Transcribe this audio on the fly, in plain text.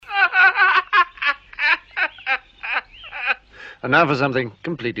And now for something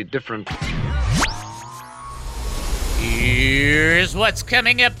completely different. Here's what's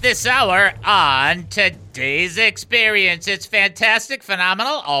coming up this hour on today's experience. It's fantastic,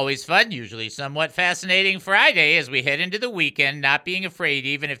 phenomenal, always fun, usually somewhat fascinating Friday as we head into the weekend, not being afraid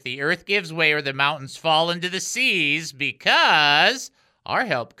even if the earth gives way or the mountains fall into the seas, because our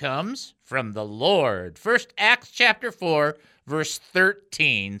help comes from the Lord. First, Acts chapter 4, verse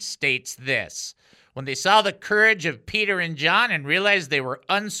 13 states this. When they saw the courage of Peter and John and realized they were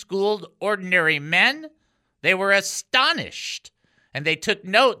unschooled, ordinary men, they were astonished, and they took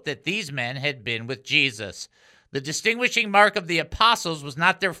note that these men had been with Jesus. The distinguishing mark of the apostles was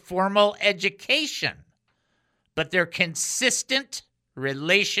not their formal education, but their consistent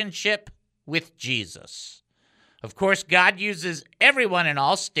relationship with Jesus. Of course, God uses everyone in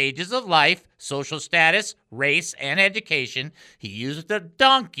all stages of life, social status, race, and education. He used a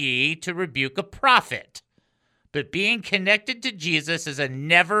donkey to rebuke a prophet. But being connected to Jesus is a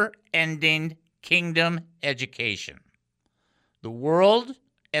never-ending kingdom education. The world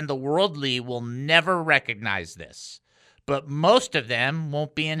and the worldly will never recognize this, but most of them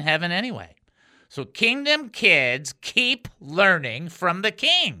won't be in heaven anyway. So kingdom kids keep learning from the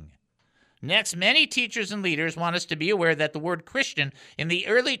king. Next, many teachers and leaders want us to be aware that the word Christian in the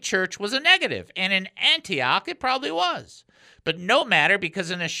early church was a negative, and in Antioch it probably was. But no matter,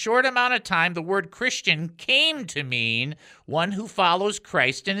 because in a short amount of time, the word Christian came to mean one who follows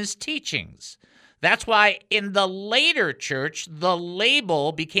Christ in his teachings. That's why in the later church, the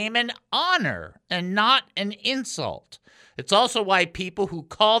label became an honor and not an insult. It's also why people who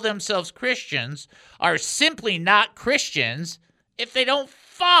call themselves Christians are simply not Christians if they don't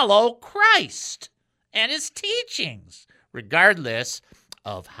follow Christ and his teachings, regardless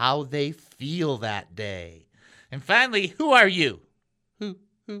of how they feel that day. And finally, who are you? Who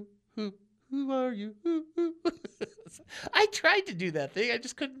are you? I tried to do that thing. I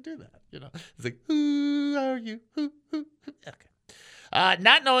just couldn't do that. It's like, who are you? Okay.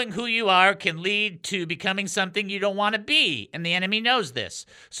 Not knowing who you are can lead to becoming something you don't want to be, and the enemy knows this.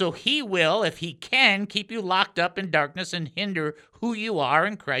 So he will, if he can, keep you locked up in darkness and hinder who you are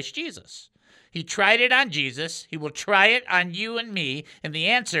in Christ Jesus. He tried it on Jesus. He will try it on you and me, and the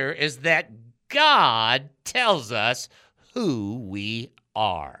answer is that God tells us who we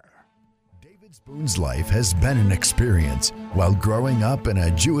are. Spoon's life has been an experience. While growing up in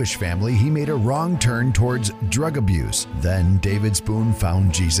a Jewish family, he made a wrong turn towards drug abuse. Then David Spoon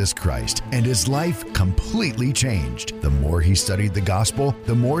found Jesus Christ, and his life completely changed. The more he studied the gospel,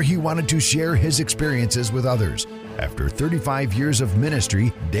 the more he wanted to share his experiences with others. After 35 years of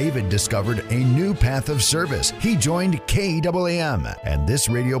ministry, David discovered a new path of service. He joined KAAM, and this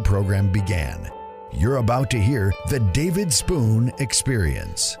radio program began. You're about to hear the David Spoon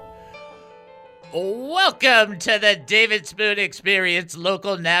Experience. Welcome to the David Spoon Experience,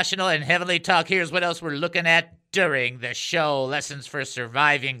 local, national, and heavenly talk. Here's what else we're looking at during the show. Lessons for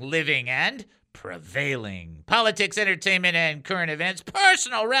surviving, living, and prevailing. Politics, entertainment, and current events.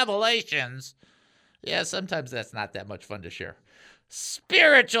 Personal revelations. Yeah, sometimes that's not that much fun to share.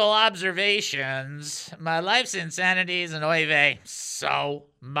 Spiritual observations. My life's insanities, and oy vey, so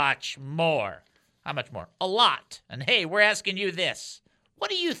much more. How much more? A lot. And hey, we're asking you this.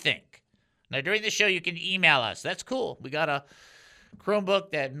 What do you think? Now, during the show, you can email us. That's cool. We got a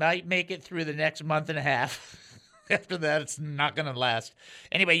Chromebook that might make it through the next month and a half. After that, it's not going to last.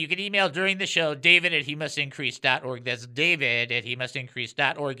 Anyway, you can email during the show, david@hemustincrease.org. That's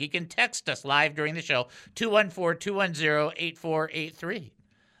david@hemustincrease.org. You can text us live during the show, 214-210-8483.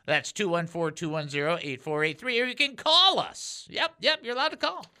 That's 214-210-8483. Or you can call us. Yep, you're allowed to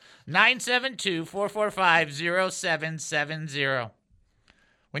call. 972-445-0770.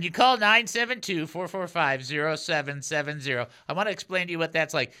 When you call 972-445-0770, I want to explain to you what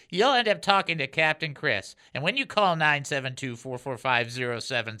that's like. You'll end up talking to Captain Chris. And when you call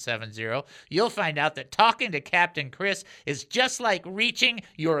 972-445-0770, you'll find out that talking to Captain Chris is just like reaching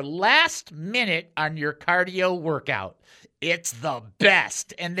your last minute on your cardio workout. It's the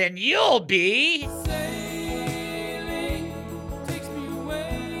best. And then you'll be...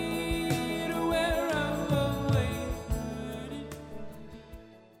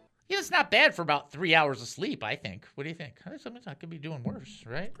 It's not bad for about 3 hours of sleep, I think. What do you think? Sometimes I could be doing worse,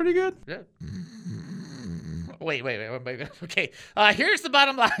 right? Pretty good. Yeah. Wait. Okay. Here's the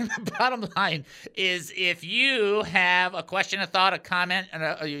bottom line. The bottom line is if you have a question, a thought, a comment, and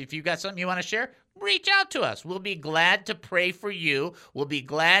if you got something you want to share, reach out to us. We'll be glad to pray for you. We'll be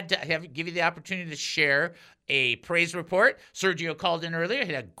glad to give you the opportunity to share a praise report. Sergio called in earlier.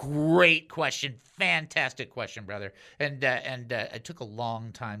 He had a great question. Fantastic question, brother. And it took a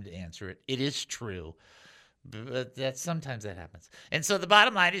long time to answer it. It is true. But sometimes that happens. And so the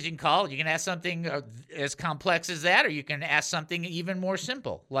bottom line is you can ask something as complex as that, or you can ask something even more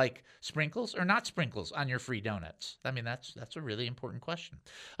simple, like sprinkles or not sprinkles on your free donuts. I mean, that's a really important question.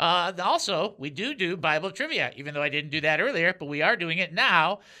 Also, we do Bible trivia, even though I didn't do that earlier, but we are doing it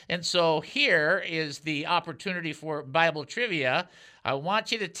now. And so here is the opportunity for Bible trivia. I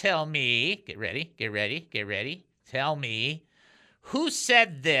want you to tell me, get ready. Tell me, who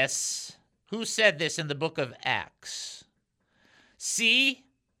said this? Who said this in the book of Acts? See,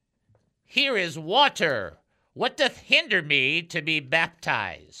 here is water. What doth hinder me to be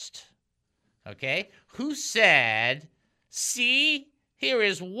baptized? Okay? Who said, see, here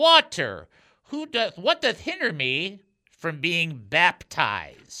is water. What doth hinder me from being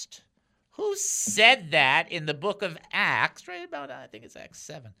baptized? Who said that in the book of Acts? Right about, I think it's Acts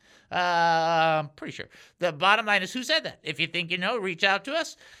 7. I'm pretty sure. The bottom line is, who said that? If you think you know, reach out to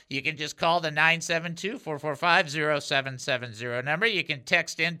us. You can just call the 972-445-0770 number. You can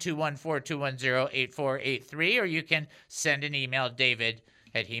text in 214-210-8483, or you can send an email,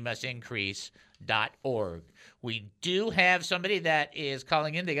 david@hemustincrease.org. We do have somebody that is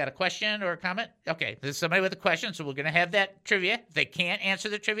calling in. They got a question or a comment? Okay, there's somebody with a question, so we're going to have that trivia. If they can't answer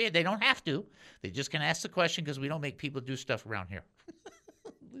the trivia, they don't have to. They just can ask the question because we don't make people do stuff around here.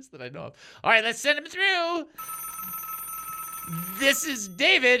 At least that I know of. All right, let's send him through. This is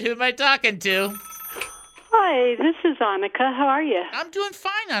David. Who am I talking to? Hi, this is Annika. How are you? I'm doing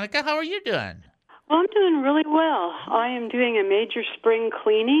fine, Annika. How are you doing? Well, I'm doing really well. I am doing a major spring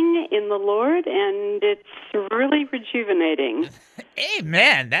cleaning in the Lord, and it's really rejuvenating.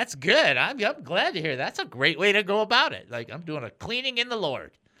 Amen. That's good. I'm glad to hear that. That's a great way to go about it. Like, I'm doing a cleaning in the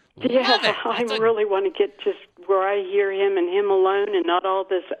Lord. Yeah, I really want to get just where I hear Him and Him alone, and not all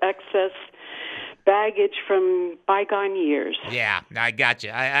this excess baggage from bygone years. Yeah, I got you.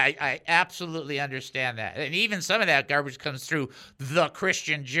 I absolutely understand that. And even some of that garbage comes through the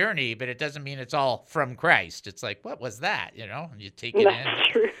Christian journey, but it doesn't mean it's all from Christ. It's like, what was that? You know, you take it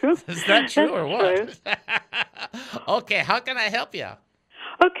That's in. True. Is that true That's or what? True. Okay, how can I help you?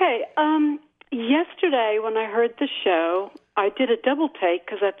 Okay, yesterday when I heard the show, I did a double take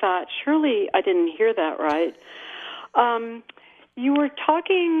because I thought, surely I didn't hear that right. You were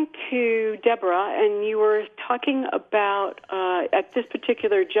talking to Deborah, and you were talking about, at this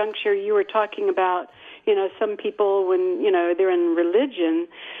particular juncture, you were talking about, some people when, they're in religion,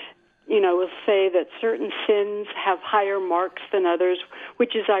 will say that certain sins have higher marks than others,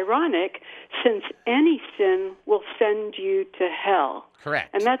 which is ironic since any sin will send you to hell.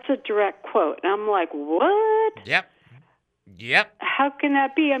 Correct. And that's a direct quote. And I'm like, what? Yep. How can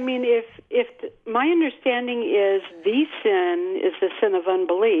that be? I mean, if my understanding is the sin is the sin of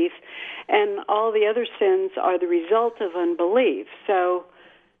unbelief, and all the other sins are the result of unbelief. So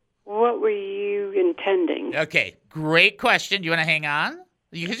what were you intending? Okay, great question. You want to hang on?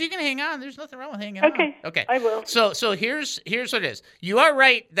 Because you can hang on. There's nothing wrong with hanging on. Okay, I will. So here's what it is. You are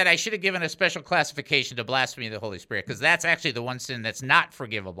right that I should have given a special classification to blasphemy of the Holy Spirit, because that's actually the one sin that's not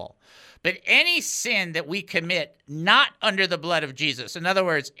forgivable. But any sin that we commit not under the blood of Jesus, in other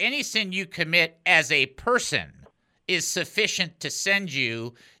words, any sin you commit as a person, is sufficient to send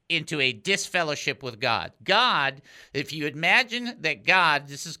you into a disfellowship with God. God, if you imagine that God,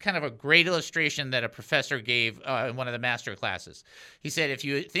 this is kind of a great illustration that a professor gave in one of the master classes. He said, if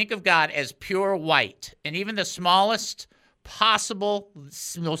you think of God as pure white, and even the smallest possible,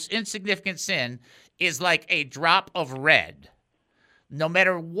 most insignificant sin is like a drop of red. No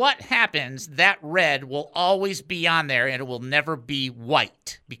matter what happens, that red will always be on there, and it will never be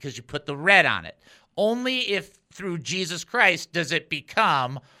white because you put the red on it. Only if through Jesus Christ does it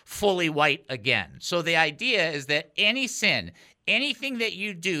become fully white again. So the idea is that any sin, anything that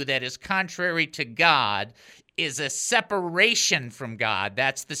you do that is contrary to God, is a separation from God.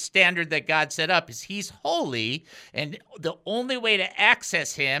 That's the standard that God set up, is He's holy, and the only way to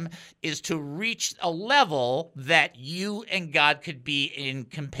access Him is to reach a level that you and God could be in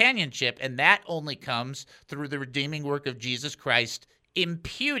companionship, and that only comes through the redeeming work of Jesus Christ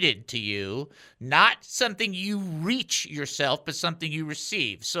imputed to you, not something you reach yourself, but something you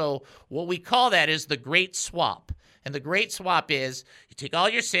receive. So what we call that is the great swap. And the great swap is you take all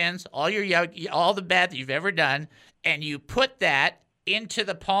your sins, all the bad that you've ever done, and you put that into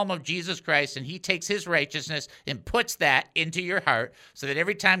the palm of Jesus Christ, and He takes His righteousness and puts that into your heart, so that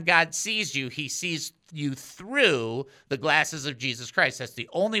every time God sees you, He sees you through the glasses of Jesus Christ. That's the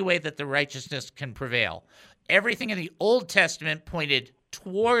only way that the righteousness can prevail. Everything in the Old Testament pointed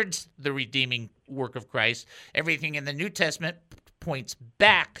towards the redeeming work of Christ. Everything in the New Testament points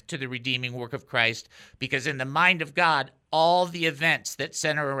back to the redeeming work of Christ, because in the mind of God, all the events that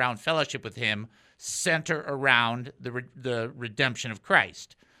center around fellowship with him center around the redemption of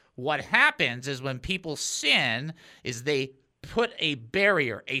Christ. What happens is when people sin is they put a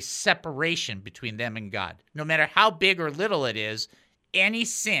barrier, a separation between them and God. No matter how big or little it is, any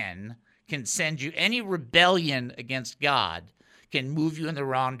sin can send you, any rebellion against God can move you in the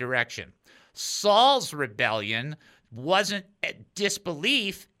wrong direction. Saul's rebellion wasn't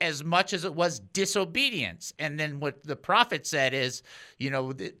disbelief as much as it was disobedience. And then what the prophet said is,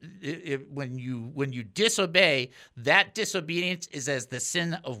 when you disobey, that disobedience is as the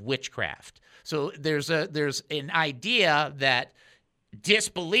sin of witchcraft. So there's an idea that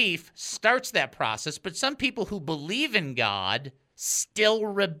disbelief starts that process, but some people who believe in God still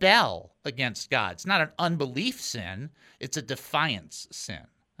rebel against God. It's not an unbelief sin, it's a defiance sin.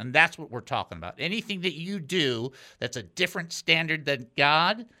 And that's what we're talking about. Anything that you do that's a different standard than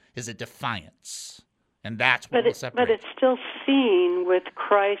God is a defiance. And that's what will separate. But it's still seen with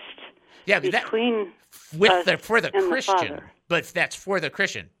Christ between us for the and Christian. the Father. But that's for the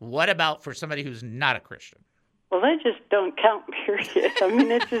Christian. What about for somebody who's not a Christian? Well, they just don't count, period. I mean,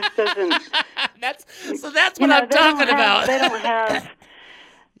 it just doesn't. That's what I'm talking about. They don't have.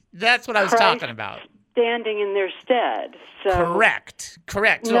 That's what I was talking about. Standing in their stead. So correct.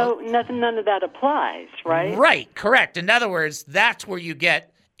 None of that applies, right? Right, correct. In other words, that's where you get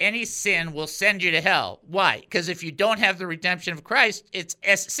any sin will send you to hell. Why? Because if you don't have the redemption of Christ, it's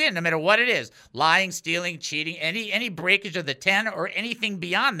sin, no matter what it is. Lying, stealing, cheating, any breakage of the 10 or anything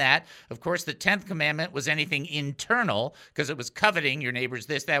beyond that. Of course, the 10th commandment was anything internal because it was coveting your neighbors,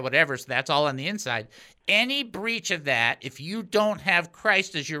 this, that, whatever. So that's all on the inside. Any breach of that, if you don't have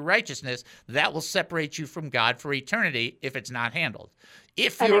Christ as your righteousness, that will separate you from God for eternity if it's not handled. And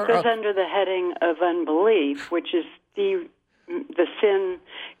it goes under the heading of unbelief, which is the sin,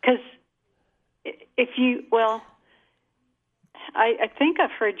 because I think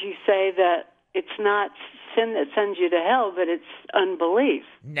I've heard you say that it's not sin that sends you to hell, but it's unbelief.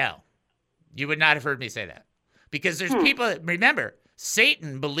 No, you would not have heard me say that, because there's people that, remember,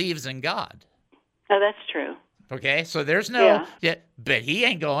 Satan believes in God. Oh, that's true. Okay, so there's but he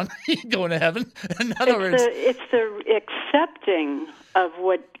ain't going to heaven. In other words, it's the accepting of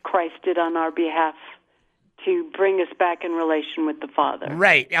what Christ did on our behalf to bring us back in relation with the Father.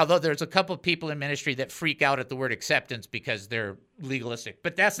 Right. Although there's a couple of people in ministry that freak out at the word acceptance because they're legalistic.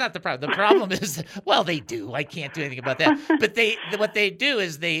 But that's not the problem. The problem is, well, they do. I can't do anything about that. But what they do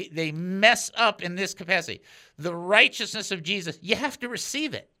is they mess up in this capacity. The righteousness of Jesus, you have to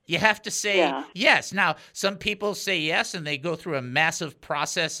receive it. You have to say yes. Now, some people say yes, and they go through a massive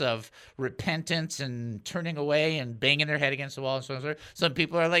process of repentance and turning away and banging their head against the wall and so on and so forth. Some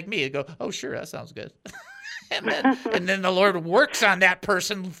people are like me. They go, oh, sure, that sounds good. and then the Lord works on that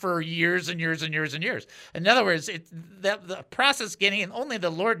person for years and years and years and years. In other words, the process getting, and only the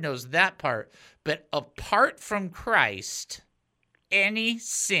Lord knows that part. But apart from Christ, any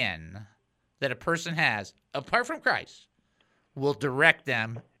sin that a person has, apart from Christ, will direct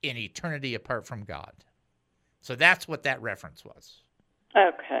them in eternity apart from God. So that's what that reference was.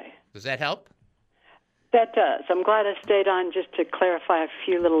 Okay. Does that help? That does. I'm glad I stayed on just to clarify a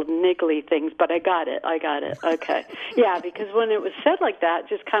few little niggly things, but I got it. Okay. Yeah, because when it was said like that,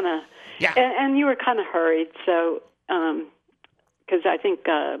 just kind of, and you were kind of hurried, so, because I think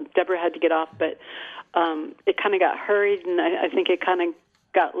Deborah had to get off, but it kind of got hurried, and I think it kind of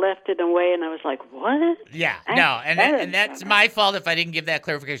got left in a way, and I was like, what? Yeah, and that's my fault if I didn't give that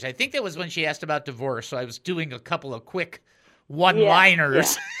clarification. I think that was when she asked about divorce, so I was doing a couple of quick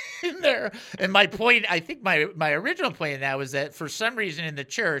one-liners in there. And my point, I think my original point in that was that for some reason in the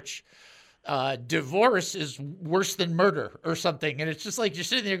church, divorce is worse than murder or something. And it's just like you're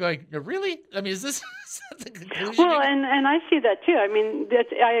sitting there going, really? I mean, is this the conclusion? Well, and I see that too. I mean,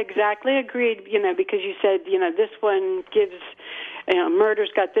 I exactly agreed, because you said, this one gives,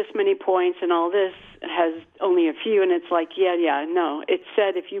 murder's got this many points and all this has only a few. And it's like, no. It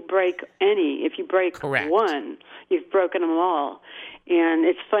said if you break Correct. one, you've broken them all. And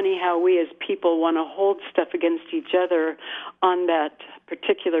it's funny how we as people want to hold stuff against each other on that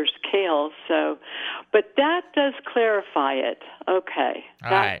particular scale. So, but that does clarify it. Okay.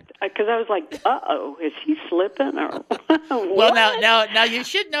 All right. Because I was like, uh-oh, is he slipping? Or well, now you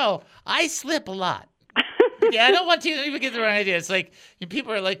should know, I slip a lot. Yeah, I don't want you to even get the wrong idea. It's like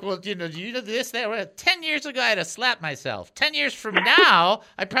people are like, well, do you know this, that? 10 years ago, I had to slap myself. 10 years from now,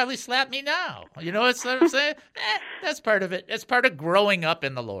 I'd probably slap me now. You know what I'm saying? That's part of it. That's part of growing up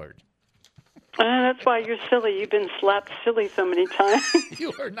in the Lord. That's why you're silly. You've been slapped silly so many times.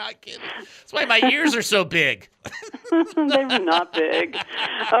 You are not kidding. That's why my ears are so big. They were not big.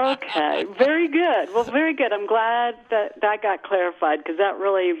 Okay, very good. Well, very good. I'm glad that got clarified because that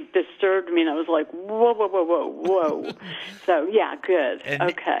really disturbed me, and I was like, whoa, whoa, whoa, whoa, whoa. So, yeah, good.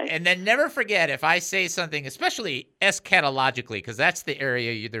 Okay. And then never forget, if I say something, especially eschatologically, because that's the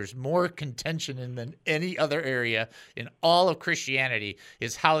area there's more contention in than any other area in all of Christianity,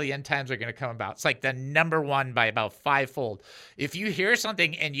 is how the end times are going to come about. It's like the number one by about fivefold. If you hear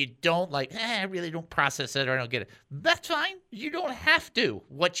something and you don't I really don't process it or I don't get it, that's fine. You don't have to.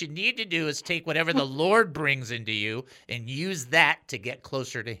 What you need to do is take whatever the Lord brings into you and use that to get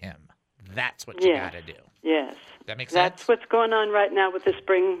closer to Him. That's what you got to do. Yes. That makes sense? That's what's going on right now with the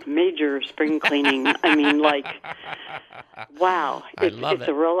major spring cleaning. I mean, wow. I love it. It's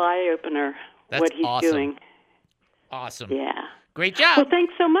a real eye-opener what he's awesome. doing. Awesome. Yeah. Great job. Well,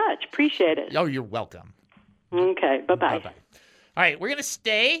 thanks so much. Appreciate it. Oh, you're welcome. Okay. Bye-bye. Bye-bye. All right, we're going to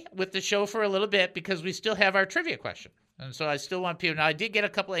stay with the show for a little bit because we still have our trivia question. And so I still want people. Now, I did get a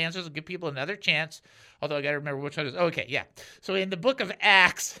couple of answers. I'll give people another chance, although I got to remember which one it is. Okay, yeah. So in the book of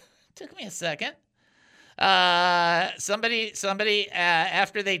Acts, took me a second. Somebody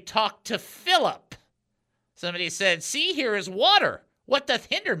after they talked to Philip, somebody said, "See, here is water. What doth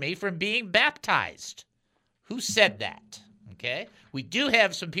hinder me from being baptized?" Who said that? Okay. We do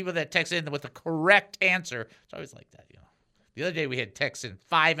have some people that text in with the correct answer. It's always like that, you know. The other day we had texts in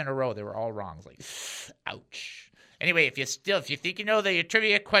 5 in a row. They were all wrong. It's like, ouch. Anyway, if you think you know the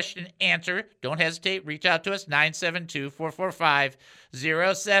trivia question answer, don't hesitate. Reach out to us,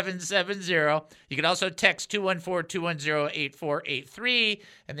 972-445-0770. You can also text 214-210-8483,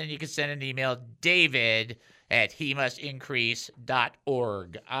 and then you can send an email,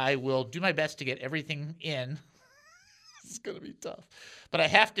 david@hemustincrease.org. I will do my best to get everything in. It's going to be tough. But I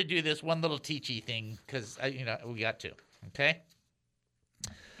have to do this one little teachy thing because, we got to. Okay?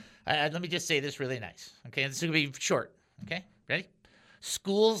 Let me just say this really nice. Okay? This is going to be short. Okay? Ready?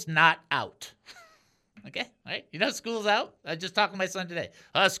 School's not out. Okay? All right? You know school's out? I just talked to my son today.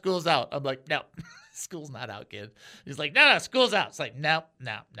 School's out. I'm like, no. School's not out, kid. He's like, no, school's out. It's like, no.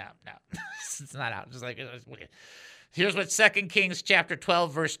 It's not out. Just like, okay. Here's what 2 Kings chapter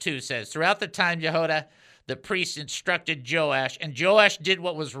 12, verse 2 says. Throughout the time Jehoiada the priest instructed Joash, and Joash did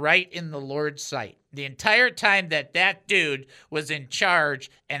what was right in the Lord's sight. The entire time that dude was in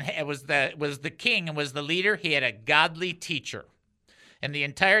charge and was the king and was the leader, he had a godly teacher. And the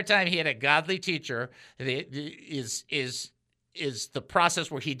entire time he had a godly teacher is the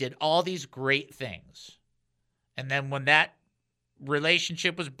process where he did all these great things. And then when that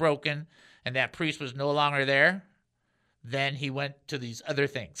relationship was broken and that priest was no longer there, then he went to these other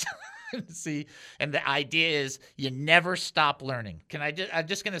things. See, and the idea is you never stop learning. I'm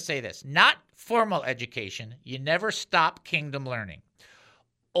just going to say this, not formal education. You never stop kingdom learning.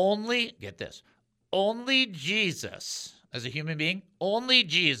 Only Jesus, as a human being, only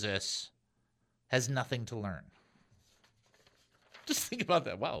Jesus has nothing to learn. Just think about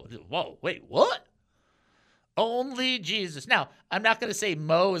that. Wow. Whoa, wait, what? Only Jesus. Now, I'm not going to say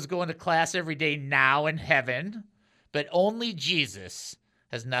Mo is going to class every day now in heaven, but only Jesus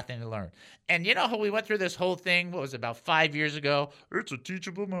has nothing to learn. And you know how we went through this whole thing, what was it, about 5 years ago? It's a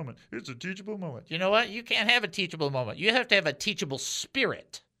teachable moment. It's a teachable moment. You know what? You can't have a teachable moment. You have to have a teachable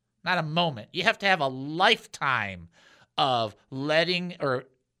spirit, not a moment. You have to have a lifetime of letting or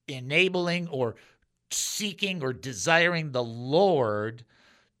enabling or seeking or desiring the Lord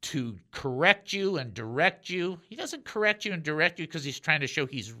to correct you and direct you. He doesn't correct you and direct you because he's trying to show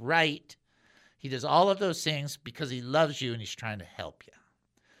he's right. He does all of those things because he loves you and he's trying to help you.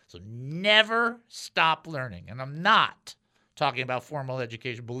 So never stop learning. And I'm not talking about formal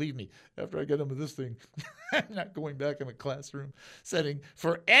education. Believe me, after I get done with this thing, I'm not going back in a classroom setting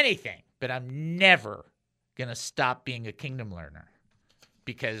for anything. But I'm never going to stop being a kingdom learner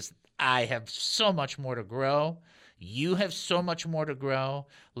because I have so much more to grow. You have so much more to grow.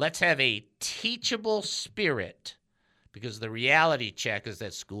 Let's have a teachable spirit because the reality check is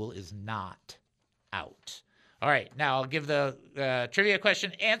that school is not out. All right, now I'll give the trivia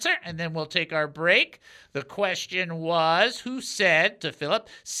question answer, and then we'll take our break. The question was, who said to Philip,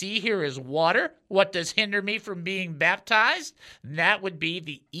 "See, here is water. What does hinder me from being baptized?" And that would be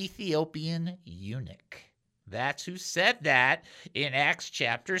the Ethiopian eunuch. That's who said that in Acts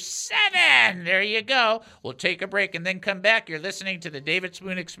chapter 7. There you go. We'll take a break and then come back. You're listening to the David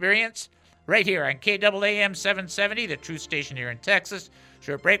Spoon Experience right here on KAAM 770, the truth station here in Texas.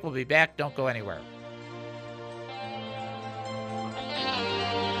 Short break. We'll be back. Don't go anywhere.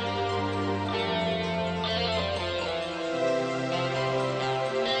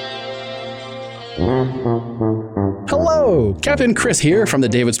 Hello, Captain Chris here from the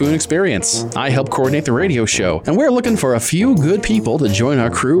David Spoon Experience. I help coordinate the radio show, and we're looking for a few good people to join our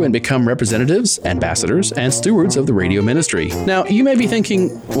crew and become representatives, ambassadors, and stewards of the radio ministry. Now, you may be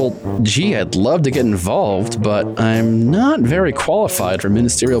thinking, well, gee, I'd love to get involved, but I'm not very qualified for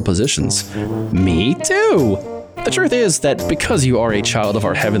ministerial positions. Me too! The truth is that because you are a child of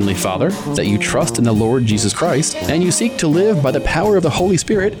our Heavenly Father, that you trust in the Lord Jesus Christ, and you seek to live by the power of the Holy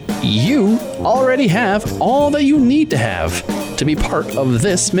Spirit, you already have all that you need to have to be part of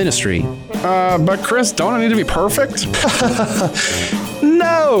this ministry. But Chris, don't I need to be perfect?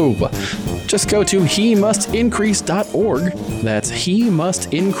 No! Just go to hemustincrease.org. That's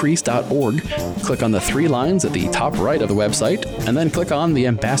hemustincrease.org. Click on the 3 lines at the top right of the website, and then click on the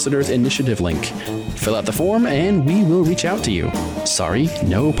Ambassadors Initiative link. Fill out the form, and we will reach out to you. Sorry,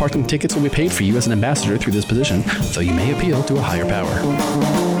 no parking tickets will be paid for you as an ambassador through this position, though you may appeal to a higher power.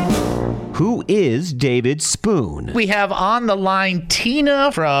 Who is David Spoon? We have on the line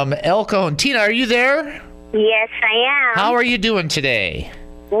Tina from Elkhorn. Tina, are you there? Yes, I am. How are you doing today?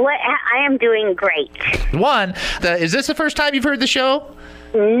 I am doing great. Is this the first time you've heard the show?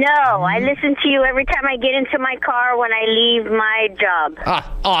 No, I listen to you every time I get into my car when I leave my job.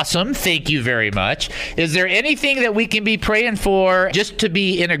 Awesome. Thank you very much. Is there anything that we can be praying for just to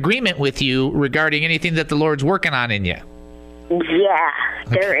be in agreement with you regarding anything that the Lord's working on in you? Yeah,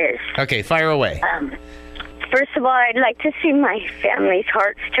 there is. Okay, fire away. First of all, I'd like to see my family's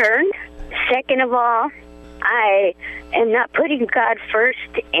hearts turned. Second of all, I am not putting God first,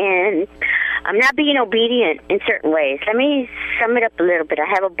 and I'm not being obedient in certain ways. Let me sum it up a little bit. I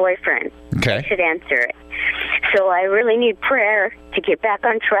have a boyfriend. Okay. I should answer it. So I really need prayer to get back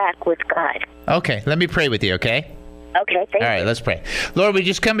on track with God. Okay, let me pray with you, okay? Okay, thank you. All right, let's pray. Lord, we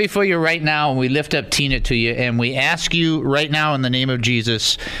just come before you right now, and we lift up Tina to you, and we ask you right now in the name of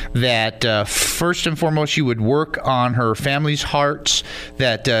Jesus that first and foremost you would work on her family's hearts,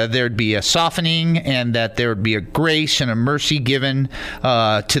 that there'd be a softening, and that there would be a grace and a mercy given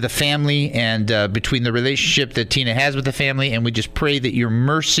to the family and between the relationship that Tina has with the family, and we just pray that your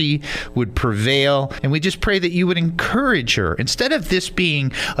mercy would prevail, and we just pray that you would encourage her. Instead of this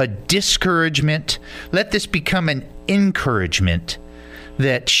being a discouragement, let this become an encouragement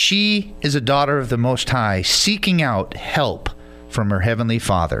that she is a daughter of the Most High, seeking out help from her Heavenly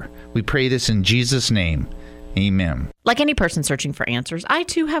Father. We pray this in Jesus' name. Amen. Like any person searching for answers, I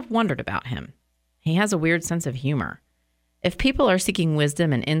too have wondered about him. He has a weird sense of humor. If people are seeking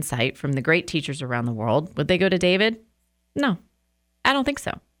wisdom and insight from the great teachers around the world, would they go to David? No, I don't think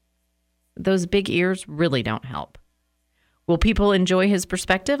so. Those big ears really don't help. Will people enjoy his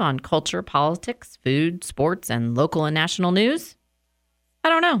perspective on culture, politics, food, sports, and local and national news? I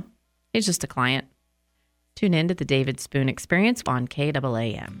don't know. He's just a client. Tune in to the David Spoon Experience on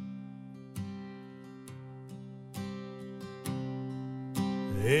KAAM.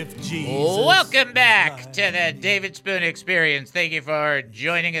 Welcome back to the David Spoon Experience. Thank you for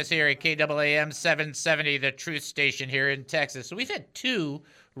joining us here at KAAM 770, the truth station here in Texas. So we've had 2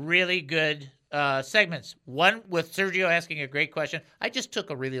 really good segments. One with Sergio asking a great question. I just took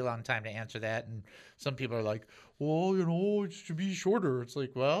a really long time to answer that, and some people are like, well, it should be shorter. It's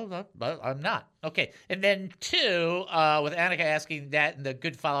like, well, I'm not. Okay. And then 2, with Annika asking that and the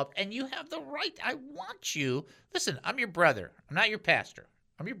good follow-up. And you have the right. I want you. Listen, I'm your brother. I'm not your pastor.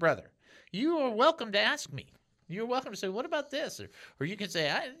 I'm your brother. You are welcome to ask me. You're welcome to say, what about this? Or you can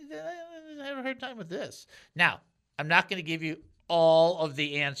say, I have a hard time with this. Now, I'm not going to give you all of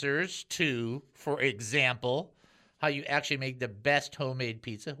the answers to, for example, how you actually make the best homemade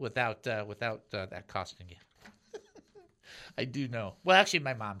pizza without that costing you. I do know. Well, actually,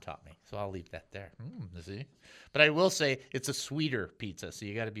 my mom taught me, so I'll leave that there. See? But I will say it's a sweeter pizza, so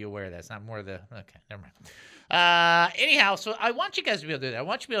you got to be aware of that. It's not more of the... Okay, never mind. Anyhow, so I want you guys to be able to do that. I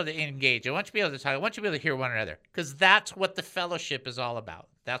want you to be able to engage. I want you to be able to talk. I want you to be able to hear one another, because that's what the fellowship is all about.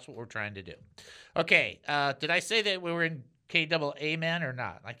 That's what we're trying to do. Okay, did I say that we were in KAAM or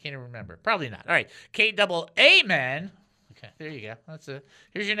not? I can't even remember. Probably not. All right, KAAM. Okay, there you go.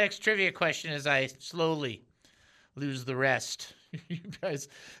 Here's your next trivia question as I slowly lose the rest. You guys,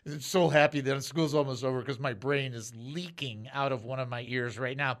 I'm so happy that school's almost over because my brain is leaking out of one of my ears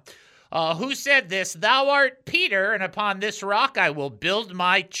right now. Who said this? Thou art Peter, and upon this rock I will build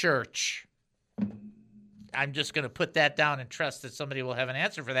my church. I'm just going to put that down and trust that somebody will have an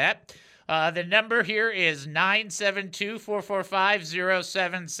answer for that. The number here is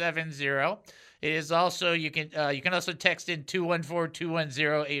 972-445-0770. It is also, you can also text in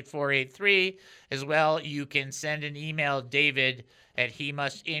 214-210-8483. As well, you can send an email,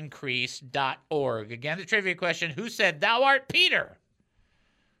 David@hemustincrease.org. Again, the trivia question, who said, thou art Peter?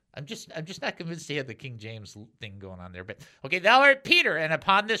 I'm just not convinced he had the King James thing going on there. But okay, thou art Peter, and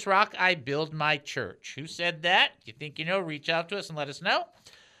upon this rock I build my church. Who said that? You think you know? Reach out to us and let us know.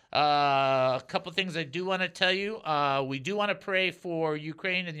 A couple things I do want to tell you. We do want to pray for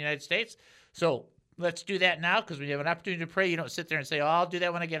Ukraine and the United States. So let's do that now, because when you have an opportunity to pray, you don't sit there and say, oh, I'll do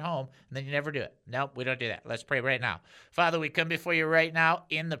that when I get home, and then you never do it. Nope, we don't do that. Let's pray right now. Father, we come before you right now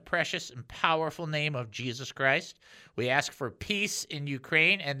in the precious and powerful name of Jesus Christ. We ask for peace in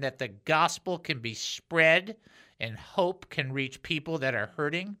Ukraine and that the gospel can be spread and hope can reach people that are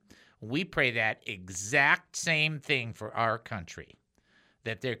hurting. We pray that exact same thing for our country,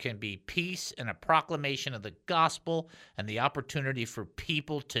 that there can be peace and a proclamation of the gospel and the opportunity for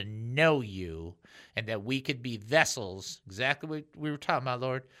people to know you, and that we could be vessels, exactly what we were talking about,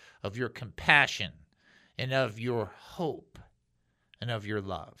 Lord, of your compassion and of your hope and of your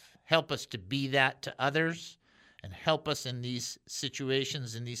love. Help us to be that to others, and help us in these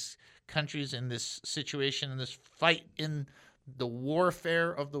situations, in these countries, in this situation, in this fight, in the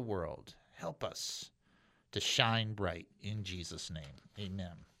warfare of the world. Help us to shine bright in Jesus' name.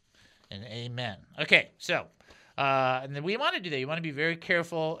 Amen and amen. Okay, so, and then we want to do that. You want to be very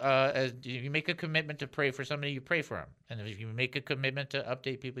careful. As you make a commitment to pray for somebody, you pray for them. And if you make a commitment to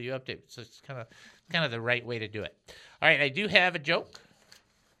update people, you update. So it's kind of the right way to do it. All right, I do have a joke.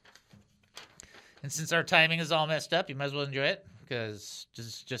 And since our timing is all messed up, you might as well enjoy it, because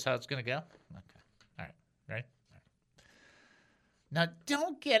just how it's going to go. Okay. All right. Ready? Now,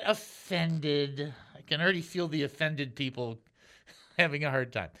 don't get offended. I can already feel the offended people having a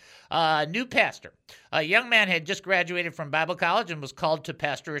hard time. New pastor. A young man had just graduated from Bible college and was called to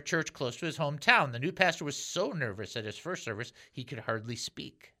pastor a church close to his hometown. The new pastor was so nervous at his first service, he could hardly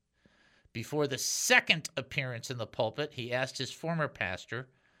speak. Before the second appearance in the pulpit, he asked his former pastor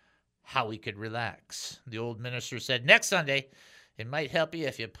how he could relax. The old minister said, next Sunday, it might help you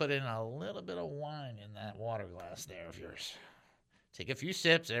if you put in a little bit of wine in that water glass there of yours. Take a few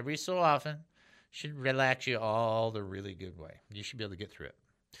sips every so often. Should relax you all the really good way. You should be able to get through it.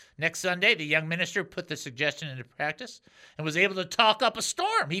 Next Sunday, the young minister put the suggestion into practice and was able to talk up a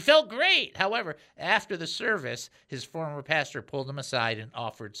storm. He felt great. However, after the service, his former pastor pulled him aside and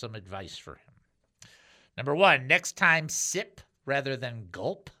offered some advice for him. Number 1, next time sip rather than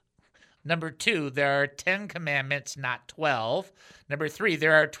gulp. Number 2, there are 10 commandments, not 12. Number 3,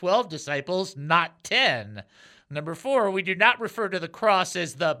 there are 12 disciples, not 10. Number 4, we do not refer to the cross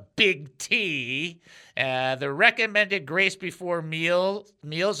as the big T. The recommended grace before meals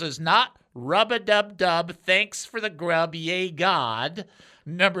is not rub-a-dub-dub, thanks for the grub, yay God.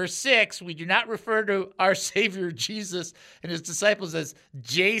 Number 6, we do not refer to our Savior Jesus and his disciples as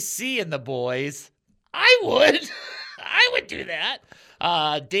JC and the boys. I would. I would do that.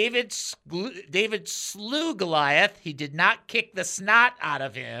 David slew Goliath. He did not kick the snot out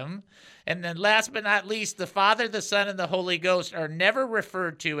of him. And then last but not least, the Father, the Son, and the Holy Ghost are never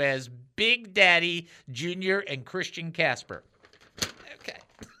referred to as Big Daddy, Junior, and Christian Casper. Okay.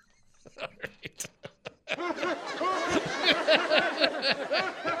 All right.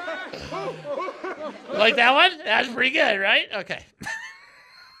 Like that one? That's pretty good, right? Okay.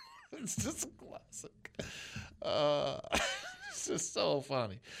 It's just a classic. It's just so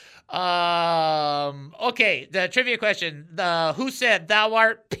funny. Okay, the trivia question. Who said, thou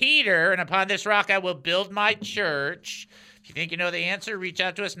art Peter, and upon this rock I will build my church? If you think you know the answer, reach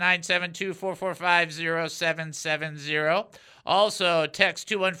out to us, 972-445-0770. Also, text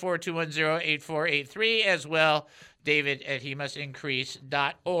 214-210-8483 as well. David at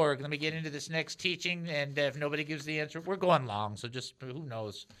hemustincrease.org. Let me get into this next teaching, and if nobody gives the answer, we're going long, so just who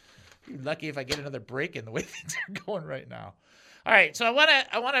knows. You're lucky if I get another break in the way things are going right now. All right, so I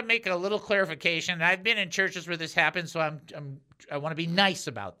want to make a little clarification. I've been in churches where this happens, so I want to be nice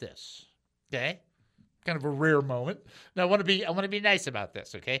about this. Okay, kind of a rare moment. No, I want to be nice about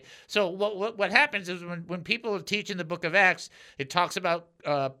this. Okay, so what happens is when people teach in the Book of Acts, it talks about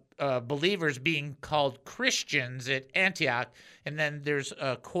believers being called Christians at Antioch, and then there's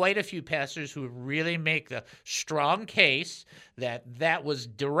quite a few pastors who really make the strong case that was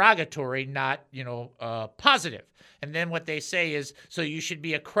derogatory, not positive. And then what they say is, so you should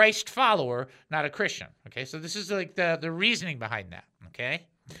be a Christ follower, not a Christian. Okay, so this is like the reasoning behind that. Okay,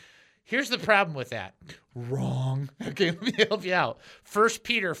 here's the problem with that. Wrong. Okay, let me help you out. 1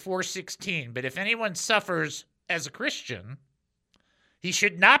 Peter 4:16. But if anyone suffers as a Christian, he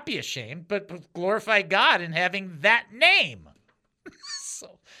should not be ashamed, but glorify God in having that name.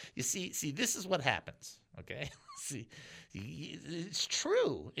 So you see, this is what happens. Okay, see, it's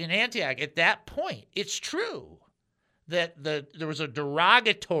true in Antioch at that point. It's true that there was a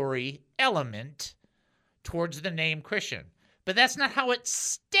derogatory element towards the name Christian. But that's not how it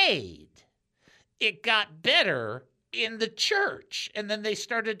stayed. It got better in the church, and then they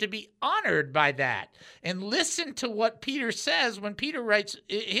started to be honored by that. And listen to what Peter says when Peter writes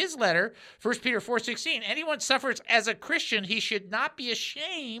his letter, 1 Peter 4:16. Anyone suffers as a Christian, he should not be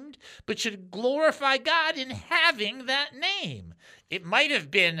ashamed, but should glorify God in having that name. It might have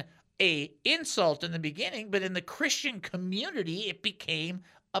been an insult in the beginning, but in the Christian community, it became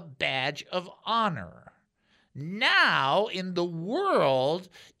a badge of honor. Now, in the world,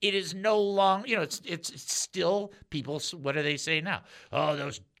 it is no longer, it's still people, what do they say now? Oh,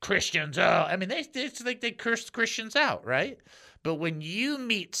 those Christians, I mean, it's like they curse Christians out, right? But when you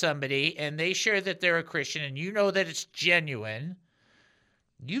meet somebody and they share that they're a Christian and you know that it's genuine,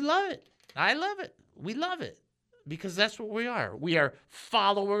 you love it. I love it. We love it. Because that's what we are. We are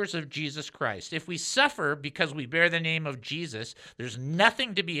followers of Jesus Christ. If we suffer because we bear the name of Jesus, there's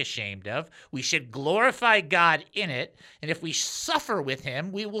nothing to be ashamed of. We should glorify God in it. And if we suffer with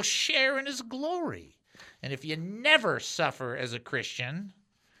him, we will share in his glory. And if you never suffer as a Christian,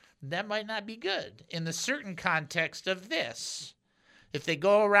 that might not be good. In the certain context of this, if they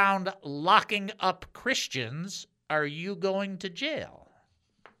go around locking up Christians, are you going to jail?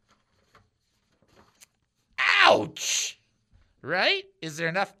 Ouch! Right? Is there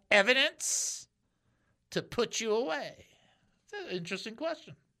enough evidence to put you away? That's an interesting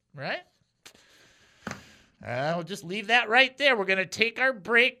question, right? I'll just leave that right there. We're going to take our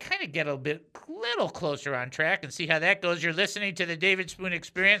break, kind of get a little closer on track and see how that goes. You're listening to the David Spoon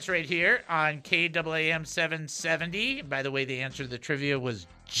Experience right here on KAAM 770. By the way, the answer to the trivia was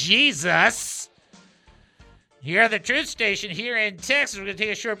Jesus. Here on the Truth Station here in Texas. We're going to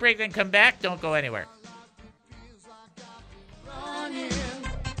take a short break, then come back. Don't go anywhere.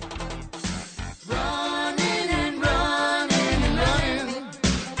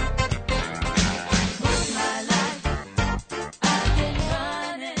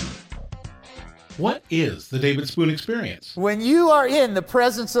 What is the David Spoon Experience? When you are in the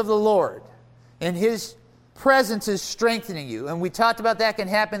presence of the Lord and his presence is strengthening you, and we talked about that can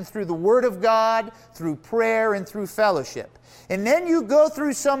happen through the Word of God, through prayer, and through fellowship. And then you go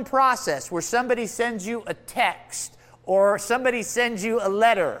through some process where somebody sends you a text, or somebody sends you a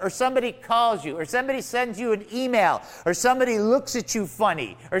letter, or somebody calls you, or somebody sends you an email, or somebody looks at you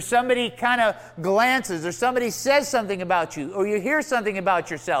funny, or somebody kind of glances, or somebody says something about you, or you hear something about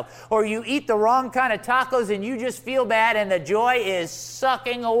yourself, or you eat the wrong kind of tacos and you just feel bad and the joy is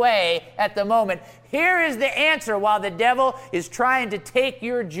sucking away at the moment. Here is the answer while the devil is trying to take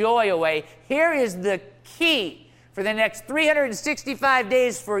your joy away. Here is the key for the next 365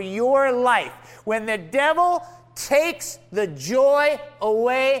 days for your life. When the devil takes the joy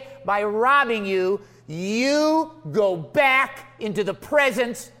away by robbing you, you go back into the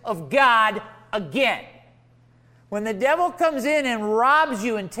presence of God again. When the devil comes in and robs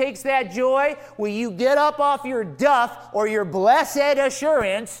you and takes that joy, will you get up off your duff or your blessed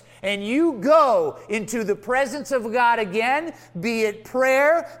assurance and you go into the presence of God again, be it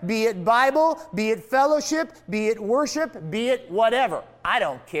prayer, be it Bible, be it fellowship, be it worship, be it whatever. I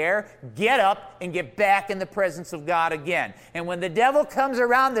don't care. Get up and get back in the presence of God again. And when the devil comes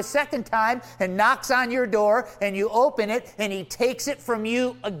around the second time and knocks on your door and you open it and he takes it from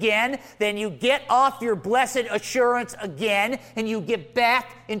you again, then you get off your blessed assurance again and you get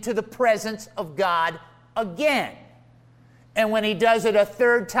back into the presence of God again. And when he does it a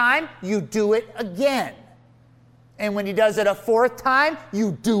third time, you do it again. And when he does it a fourth time,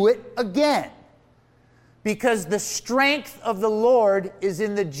 you do it again. Because the strength of the Lord is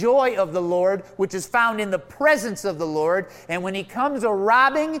in the joy of the Lord, which is found in the presence of the Lord. And when he comes a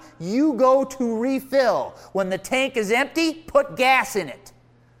robbing, you go to refill. When the tank is empty, put gas in it.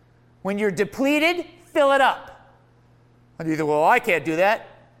 When you're depleted, fill it up. And you think, well, I can't do that.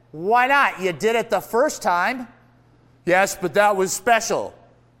 Why not? You did it the first time. Yes, but that was special.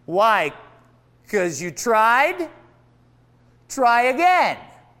 Why? Because you tried? Try again.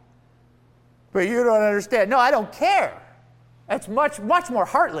 But you don't understand. No, I don't care. That's much more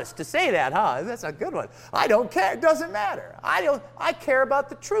heartless to say that, huh? That's a good one. I don't care. It doesn't matter. I care about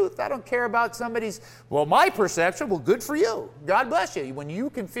the truth. I don't care about somebody's, well, my perception. Well, good for you. God bless you. When you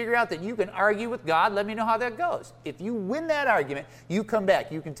can figure out that you can argue with God, let me know how that goes. If you win that argument, you come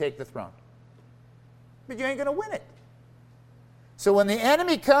back. You can take the throne. But you ain't going to win it. So when the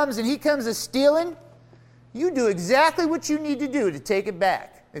enemy comes and he comes a stealing, you do exactly what you need to do to take it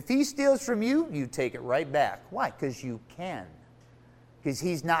back. If he steals from you, you take it right back. Why? Because you can. Because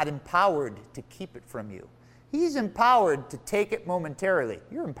he's not empowered to keep it from you. He's empowered to take it momentarily.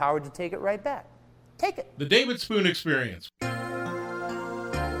 You're empowered to take it right back. Take it. The David Spoon Experience.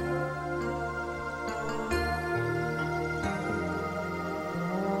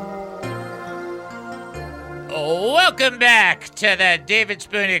 Welcome back to the David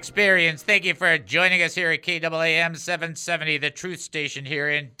Spoon Experience. Thank you for joining us here at KAAM 770, the truth station here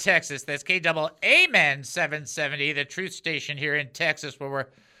in Texas. That's KAAM 770, the truth station here in Texas, where we're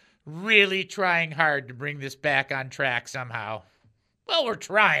really trying hard to bring this back on track somehow. Well, we're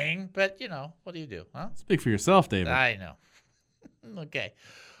trying, but, what do you do, huh? Speak for yourself, David. I know. Okay.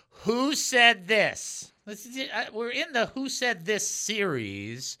 Who said this? We're in the Who Said This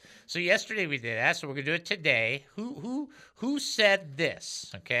series. So yesterday we did that, so we're going to do it today. Who said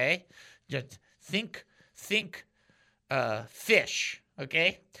this, okay? Just think fish,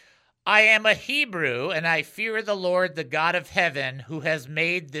 okay? I am a Hebrew, and I fear the Lord, the God of heaven, who has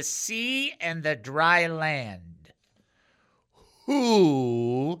made the sea and the dry land.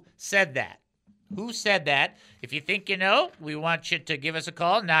 Who said that? Who said that? If you think you know, we want you to give us a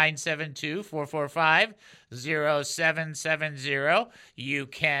call, 972-445-0770. You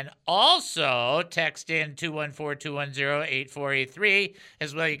can also text in 214-210-8483.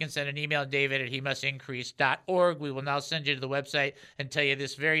 As well, you can send an email, David at hemustincrease.org. We will now send you to the website and tell you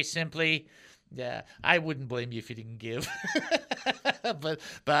this very simply. I wouldn't blame you if you didn't give, but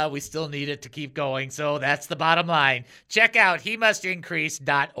we still need it to keep going. So that's the bottom line. Check out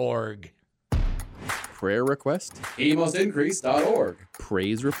hemustincrease.org. Prayer request? HeMustIncrease.org.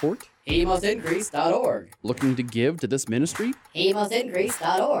 Praise report? HeMustIncrease.org. Looking to give to this ministry?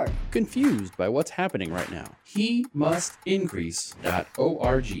 HeMustIncrease.org. Confused by what's happening right now?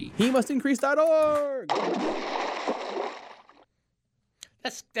 HeMustIncrease.org. HeMustIncrease.org.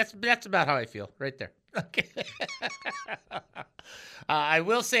 That's about how I feel right there. Okay. I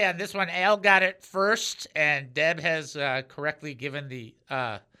will say on this one, Al got it first, and Deb has correctly given the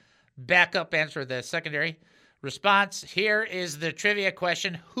backup answer, the secondary response. Here is the trivia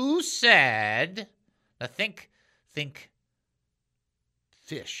question. Who said, now think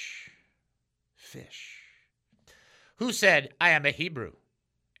fish. Who said, I am a Hebrew,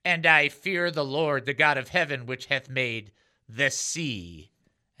 and I fear the Lord, the God of heaven, which hath made the sea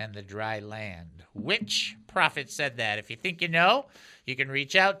and the dry land? Which prophet said that? If you think you know, you can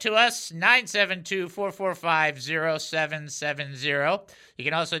reach out to us, 972-445-0770. You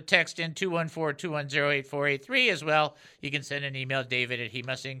can also text in 214-210-8483 as well. You can send an email, David at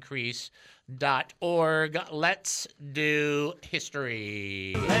hemustincrease.org. Let's do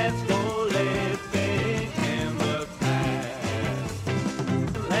history. Let's go living in the past.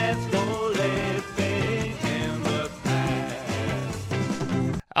 Let's go living in the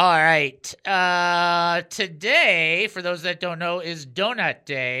past. All right. Today, for those that don't know, is Donut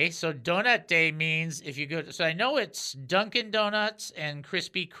Day. So Donut Day means if you go to, so I know it's Dunkin' Donuts and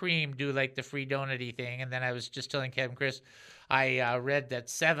Krispy Kreme do like the free donut-y thing. And then I was just telling Kevin Chris, I read that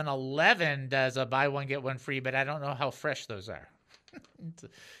 7-Eleven does a buy one, get one free, but I don't know how fresh those are.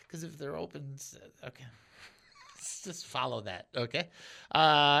 Because if they're open, okay. Let's just follow that, okay?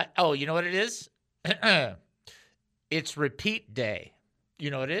 You know what it is? It's repeat day. You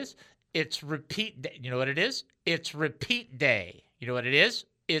know what it is? It's repeat day. You know what it is? It's repeat day. You know what it is?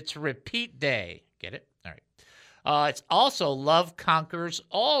 It's repeat day. Get it? All right. It's also Love Conquers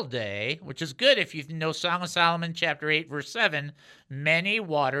All Day, which is good if you know Song of Solomon, chapter 8, verse 7. Many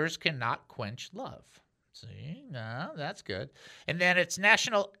waters cannot quench love. See? No, that's good. And then it's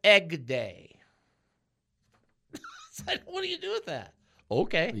National Egg Day. What do you do with that?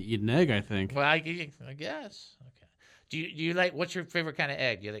 Okay. You eat an egg, I think. Well, I guess. Okay. Do you like, what's your favorite kind of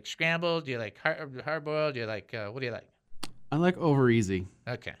egg? Do you like scrambled? Do you like hard-boiled? Do you like, what do you like? I like over easy.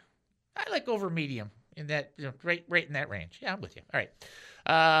 Okay. I like over medium, in that, right in that range. Yeah, I'm with you. All right.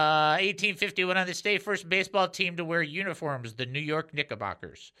 1851 on this day, first baseball team to wear uniforms, the New York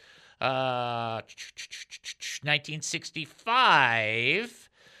Knickerbockers. 1965,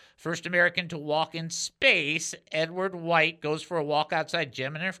 first American to walk in space, Edward White goes for a walk outside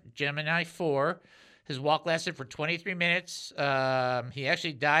Gemini 4. His walk lasted for 23 minutes. He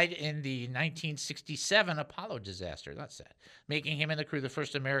actually died in the 1967 Apollo disaster. That's sad. Making him and the crew the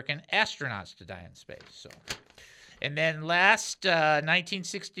first American astronauts to die in space. So, and then last,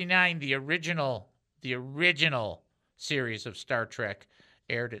 1969, the original series of Star Trek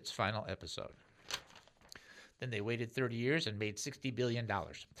aired its final episode. Then they waited 30 years and made $60 billion.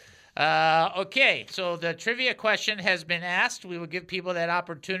 Okay, so the trivia question has been asked. We will give people that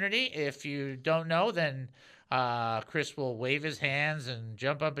opportunity. If you don't know, then Chris will wave his hands and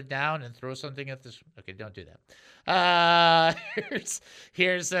jump up and down and throw something at this. Okay, don't do that.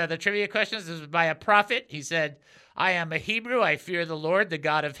 Here's the trivia questions. This is by a prophet. He said, I am a Hebrew. I fear the Lord, the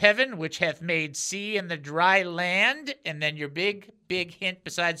God of heaven, which hath made sea and the dry land. And then your big hint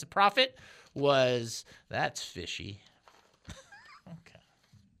besides the prophet was, that's fishy. Okay.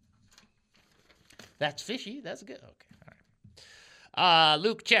 That's fishy. That's good. Okay. All right.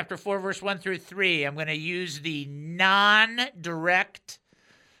 Luke chapter 4, verse 1 through 3. I'm going to use the non-direct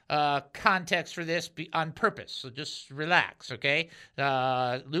context for this on purpose. So just relax, okay?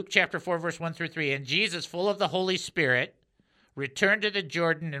 Luke chapter 4, verse 1 through 3. And Jesus, full of the Holy Spirit, returned to the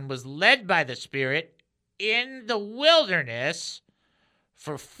Jordan and was led by the Spirit in the wilderness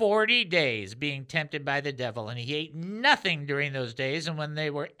for 40 days, being tempted by the devil. And he ate nothing during those days. And when they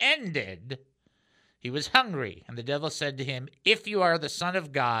were ended, he was hungry. And the devil said to him, if you are the Son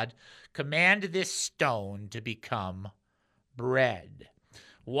of God, command this stone to become bread.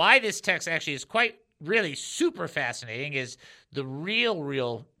 Why this text actually is quite really super fascinating is the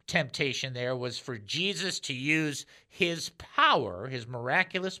real temptation there was for Jesus to use his power, his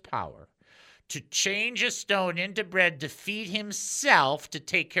miraculous power, to change a stone into bread to feed himself, to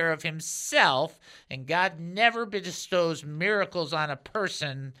take care of himself. And God never bestows miracles on a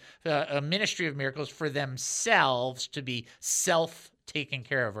person, a ministry of miracles for themselves to be self-taken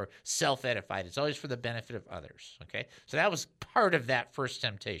care of or self-edified. It's always for the benefit of others, okay? So that was part of that first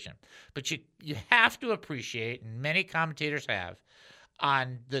temptation. But you have to appreciate, and many commentators have,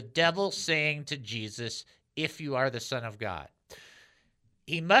 on the devil saying to Jesus, if you are the Son of God.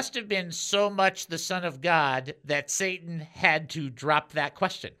 He must have been so much the Son of God that Satan had to drop that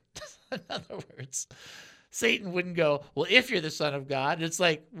question. In other words, Satan wouldn't go, well, if you're the Son of God, it's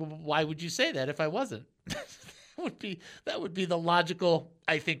like, well, why would you say that if I wasn't? That would be the logical,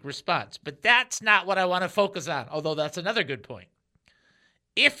 I think, response. But that's not what I want to focus on, although that's another good point.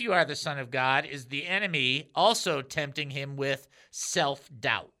 If you are the Son of God is the enemy also tempting him with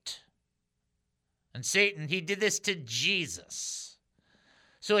self-doubt. And Satan, he did this to Jesus.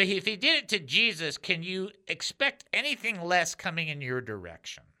 So if he did it to Jesus, can you expect anything less coming in your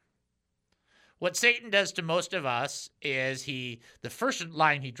direction? What Satan does to most of us is the first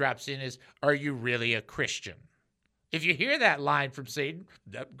line he drops in is, are you really a Christian? If you hear that line from Satan,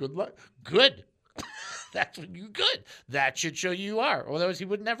 good luck. Good. That's when you good. That should show you are. Otherwise, he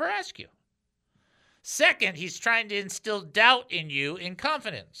would never ask you. Second, he's trying to instill doubt in you in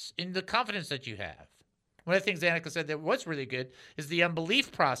confidence, in the confidence that you have. One of the things Annika said that was really good is the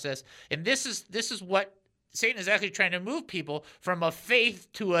unbelief process. And this is what Satan is actually trying to move people from a faith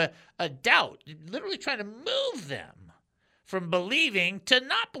to a doubt, literally trying to move them from believing to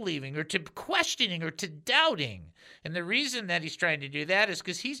not believing or to questioning or to doubting. And the reason that he's trying to do that is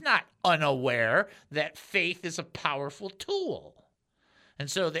because he's not unaware that faith is a powerful tool. And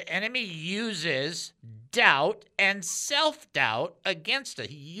so the enemy uses doubt and self-doubt against it.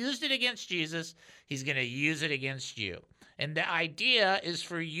 He used it against Jesus. He's going to use it against you. And the idea is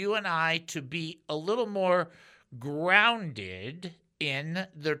for you and I to be a little more grounded in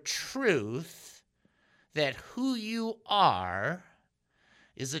the truth that who you are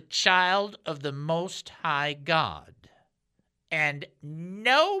is a child of the Most High God. And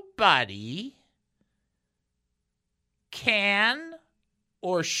nobody can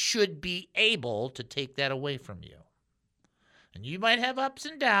or should be able to take that away from you. And you might have ups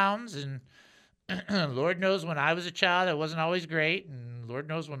and downs, and Lord knows when I was a child, I wasn't always great, and Lord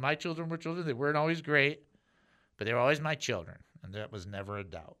knows when my children were children, they weren't always great, but they were always my children, and that was never a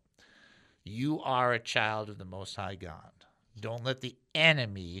doubt. You are a child of the Most High God. Don't let the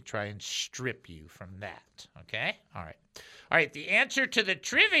enemy try and strip you from that, okay? All right, the answer to the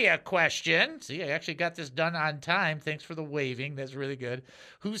trivia question, see, I actually got this done on time. Thanks for the waving. That's really good.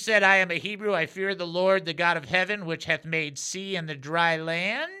 Who said, I am a Hebrew, I fear the Lord, the God of heaven, which hath made sea and the dry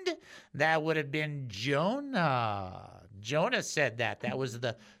land? That would have been Jonah. Jonah said that. That was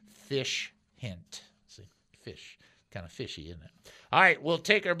the fish hint. See, fish. Kind of fishy, isn't it? All right, we'll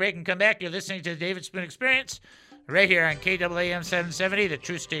take our break and come back. You're listening to the David Spoon Experience right here on KAAM 770, the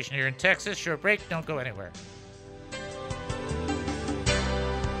truth station here in Texas. Short break. Don't go anywhere.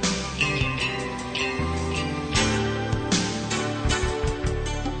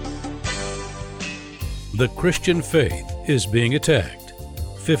 The Christian faith is being attacked.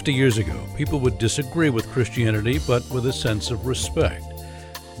 50 years ago, people would disagree with Christianity, but with a sense of respect.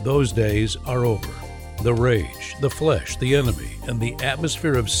 Those days are over. The rage, the flesh, the enemy, and the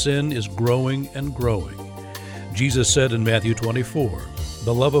atmosphere of sin is growing and growing. Jesus said in Matthew 24,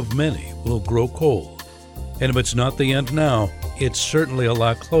 the love of many will grow cold. And if it's not the end now, it's certainly a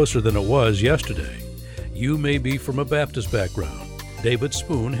lot closer than it was yesterday. You may be from a Baptist background. David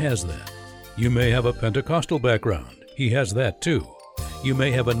Spoon has that. You may have a Pentecostal background. He has that too. You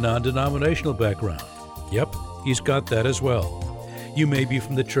may have a non-denominational background. Yep, he's got that as well. You may be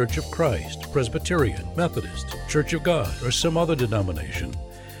from the Church of Christ, Presbyterian, Methodist, Church of God, or some other denomination.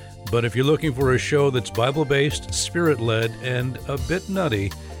 But if you're looking for a show that's Bible-based, Spirit-led, and a bit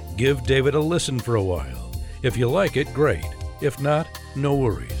nutty, Give David a listen for a while. If you like it, great. If not, no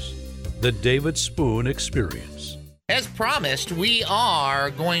worries. The David Spoon Experience. As promised, we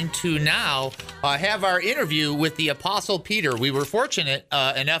are going to now have our interview with the Apostle Peter. We were fortunate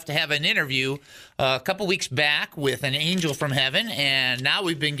enough to have an interview a couple weeks back with an angel from heaven, and now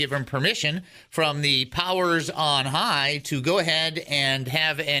we've been given permission from the powers on high to go ahead and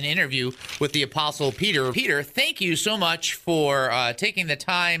have an interview with the Apostle Peter. Peter, thank you so much for taking the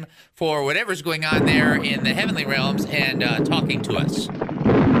time for whatever's going on there in the heavenly realms and talking to us.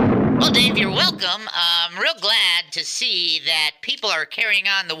 Well, Dave, you're welcome. I'm real glad to see that people are carrying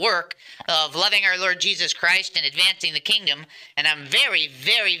on the work of loving our Lord Jesus Christ and advancing the kingdom. And I'm very,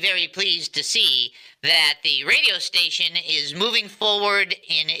 very, very pleased to see that the radio station is moving forward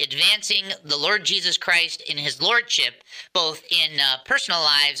in advancing the Lord Jesus Christ in his lordship, both in personal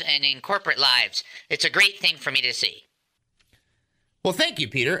lives and in corporate lives. It's a great thing for me to see. Well, thank you,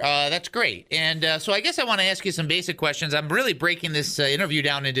 Peter. That's great. And so I guess I want to ask you some basic questions. I'm really breaking this interview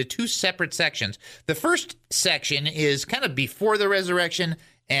down into two separate sections. The first section is kind of before the resurrection,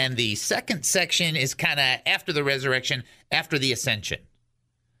 and the second section is kind of after the resurrection, after the ascension.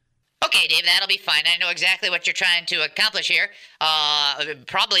 Okay, Dave, that'll be fine. I know exactly what you're trying to accomplish here.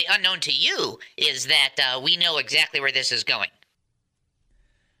 Probably unknown to you is that we know exactly where this is going.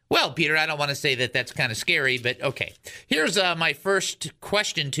 Well, Peter, I don't want to say that that's kind of scary, but okay. Here's my first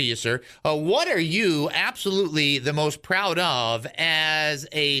question to you, sir. What are you absolutely the most proud of as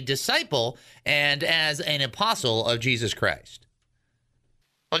a disciple and as an apostle of Jesus Christ?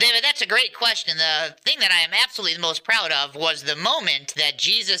 Well, David, that's a great question. The thing that I am absolutely the most proud of was the moment that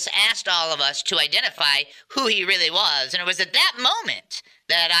Jesus asked all of us to identify who he really was. And it was at that moment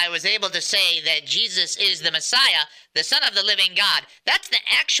that I was able to say that Jesus is the Messiah, the Son of the living God. That's the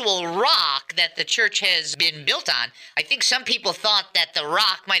actual rock that the church has been built on. I think some people thought that the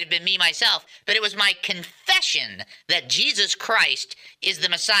rock might have been me myself, but it was my confession that Jesus Christ is the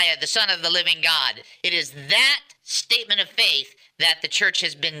Messiah, the Son of the living God. It is that statement of faith that the church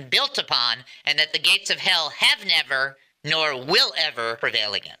has been built upon, and that the gates of hell have never, nor will ever,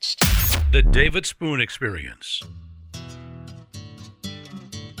 prevail against. The David Spoon Experience.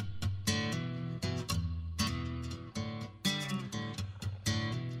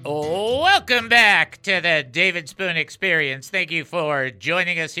 Welcome back to the David Spoon Experience. Thank you for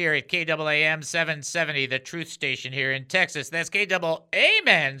joining us here at KAAM 770, the Truth Station here in Texas. That's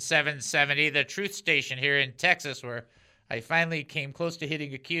KAAM 770, the Truth Station here in Texas, where I finally came close to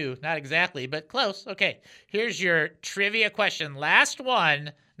hitting a Q. Not exactly, but close. Okay, here's your trivia question. Last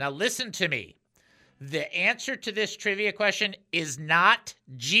one. Now listen to me. The answer to this trivia question is not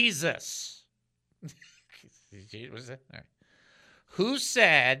Jesus. Was that? All right. Who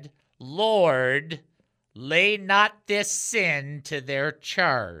said, Lord, lay not this sin to their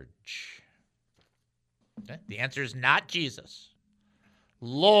charge? Okay. The answer is not Jesus.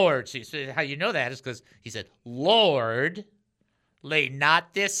 Lord, see, so how you know that is because he said, Lord, lay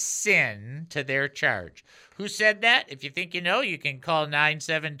not this sin to their charge. Who said that? If you think you know, you can call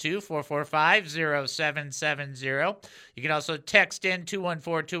 972-445-0770. You can also text in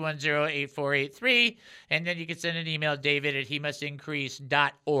 214-210-8483, and then you can send an email,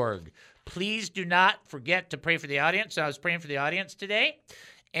 david@hemustincrease.org. Please do not forget to pray for the audience. So I was praying for the audience today,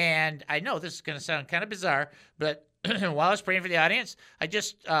 and I know this is going to sound kind of bizarre, but while I was praying for the audience, I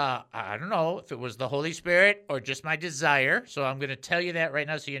just, I don't know if it was the Holy Spirit or just my desire, so I'm going to tell you that right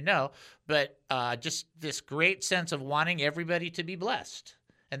now so you know, but just this great sense of wanting everybody to be blessed.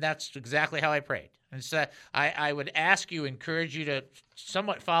 And that's exactly how I prayed. And so I would encourage you to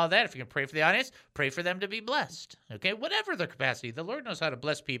somewhat follow that. If you can pray for the audience, pray for them to be blessed. Okay, whatever their capacity. The Lord knows how to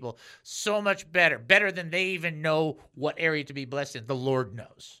bless people so much better than they even know what area to be blessed in. The Lord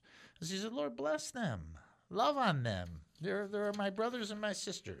knows. He said, Lord, bless them. Love on them. They're my brothers and my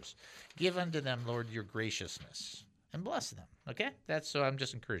sisters. Give unto them, Lord, your graciousness. And bless them. Okay? So I'm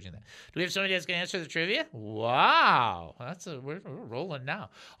just encouraging that. Do we have somebody that's going to answer the trivia? Wow. We're rolling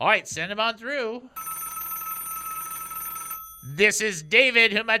now. All right, send them on through. This is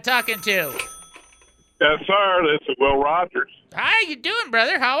David. Who am I talking to? Yes, sir. This is Will Rogers. How you doing,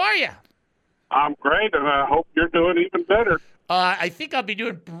 brother? How are you? I'm great, and I hope you're doing even better. I think I'll be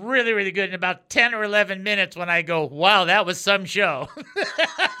doing really, really good in about 10 or 11 minutes when I go, wow, that was some show.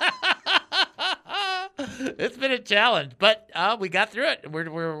 It's been a challenge, but we got through it.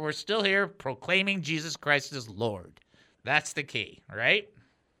 We're still here proclaiming Jesus Christ as Lord. That's the key, right?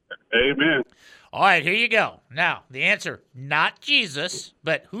 Amen. All right, here you go. Now, the answer, not Jesus,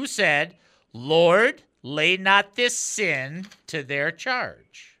 but who said, Lord, lay not this sin to their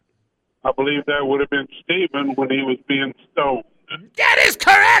charge? I believe that would have been Stephen when he was being stoned. That is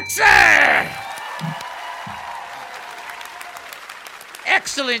correct, sir!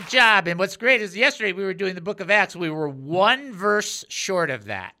 Excellent job. And what's great is yesterday we were doing the book of Acts. We were one verse short of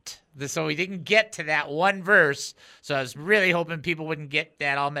that. So we didn't get to that one verse. So I was really hoping people wouldn't get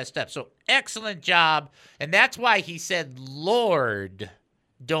that all messed up. So excellent job. And that's why he said, Lord,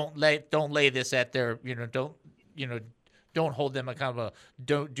 don't lay this at their, don't hold them accountable.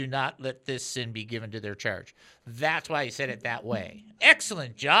 Do not let this sin be given to their charge. That's why he said it that way.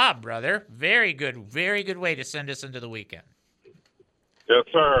 Excellent job, brother. Very good way to send us into the weekend. Yes,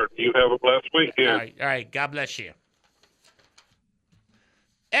 sir. You have a blessed weekend. All right. God bless you.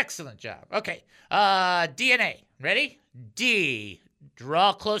 Excellent job. Okay. DNA. Ready? D.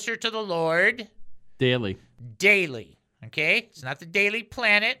 Draw closer to the Lord. Daily. Okay? It's not the Daily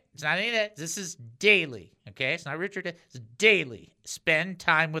Planet. It's not any of that. This is daily. Okay? It's not Richard. It's daily. Spend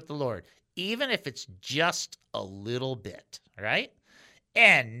time with the Lord, even if it's just a little bit. All right?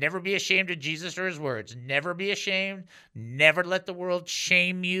 And never be ashamed of Jesus or his words. Never be ashamed. Never let the world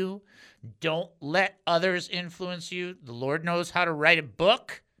shame you. Don't let others influence you. The Lord knows how to write a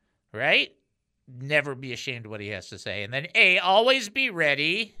book, right? Never be ashamed of what he has to say. And then A, always be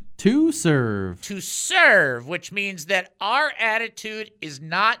ready to serve. To serve, which means that our attitude is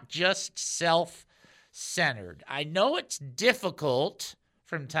not just self-centered. I know it's difficult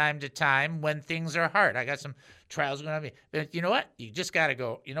from time to time when things are hard. I got some trials going on me. But you know what? You just got to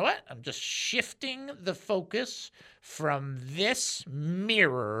go, you know what? I'm just shifting the focus from this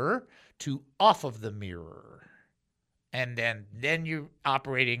mirror to off of the mirror. And then you're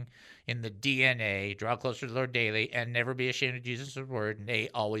operating in the DNA, draw closer to the Lord daily, and never be ashamed of Jesus' word, and A,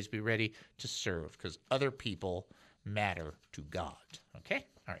 always be ready to serve, because other people matter to God. Okay?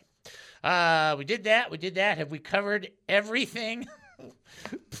 All right. We did that. Have we covered everything?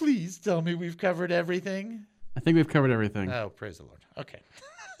 Please tell me we've covered everything. I think we've covered everything. Oh, praise the Lord. Okay.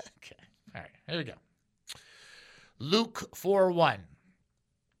 Okay. All right. Here we go. Luke 4:1.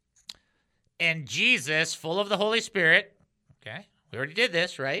 And Jesus, full of the Holy Spirit, okay, we already did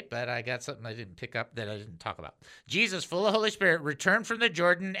this, right? But I got something I didn't pick up that I didn't talk about. Jesus, full of the Holy Spirit, returned from the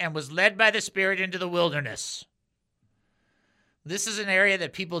Jordan and was led by the Spirit into the wilderness. This is an area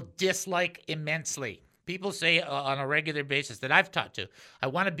that people dislike immensely. People say on a regular basis that I've talked to, I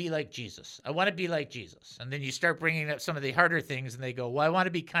want to be like Jesus. I want to be like Jesus. And then you start bringing up some of the harder things and they go, well, I want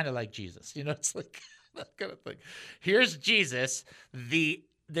to be kind of like Jesus. It's like that kind of thing. Here's Jesus,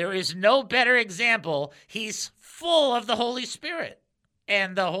 there is no better example. He's full of the Holy Spirit.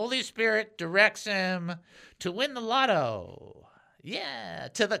 And the Holy Spirit directs him to win the lotto. Yeah.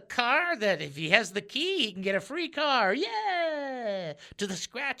 To the car that if he has the key, he can get a free car. Yeah. To the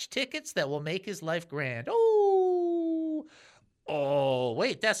scratch tickets that will make his life grand. Oh,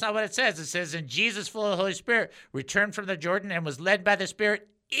 wait, that's not what it says. It says, and Jesus, full of the Holy Spirit, returned from the Jordan and was led by the Spirit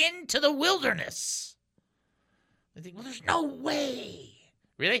into the wilderness. I think, well, there's no way.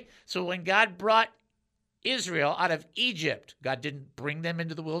 Really? So when God brought Israel out of Egypt, God didn't bring them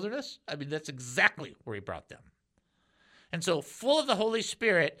into the wilderness? I mean, that's exactly where he brought them. And so full of the Holy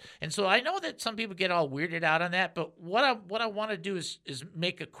Spirit. And so I know that some people get all weirded out on that, but what I want to do is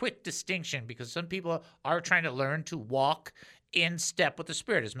make a quick distinction, because some people are trying to learn to walk in step with the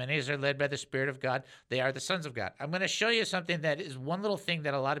Spirit. As many as are led by the Spirit of God, they are the sons of God. I'm going to show you something that is one little thing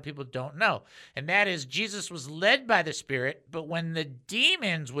that a lot of people don't know, and that is Jesus was led by the Spirit, but when the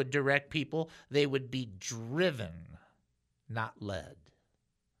demons would direct people, they would be driven, not led.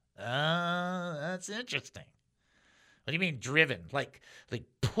 That's interesting. What do you mean driven? Like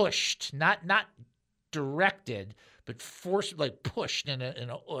pushed, not directed, but forced, like pushed in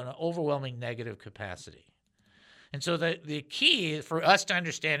an overwhelming negative capacity. And so the key for us to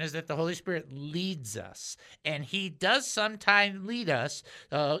understand is that the Holy Spirit leads us, and he does sometimes lead us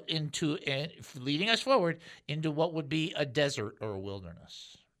leading us forward into what would be a desert or a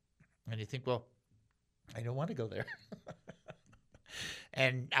wilderness. And you think, well, I don't want to go there.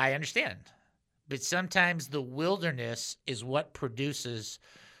 And I understand. But sometimes the wilderness is what produces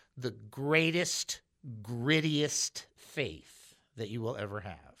the greatest, grittiest faith that you will ever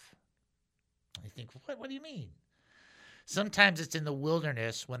have. I think, what do you mean? Sometimes it's in the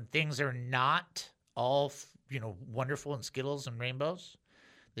wilderness when things are not all, wonderful and Skittles and rainbows,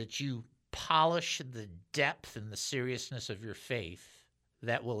 that you polish the depth and the seriousness of your faith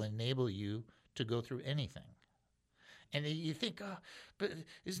that will enable you to go through anything. And you think, but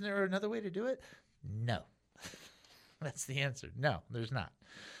isn't there another way to do it? No. That's the answer. No, there's not.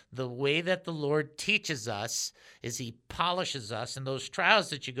 The way that the Lord teaches us is he polishes us in those trials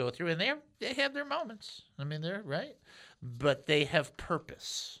that you go through, and they have their moments. I mean, they're right, but they have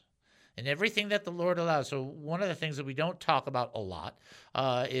purpose. And everything that the Lord allows. So one of the things that we don't talk about a lot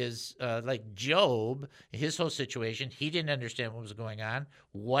is like Job, his whole situation. He didn't understand what was going on.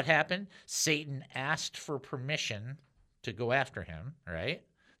 What happened? Satan asked for permission to go after him, right?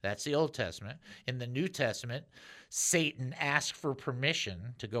 That's the Old Testament. In the New Testament, Satan asked for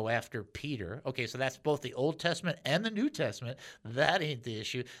permission to go after Peter. Okay, so that's both the Old Testament and the New Testament. That ain't the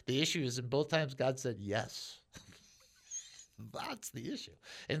issue. The issue is in both times God said yes. That's the issue.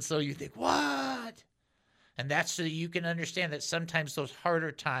 And so you think, what? And that's so you can understand that sometimes those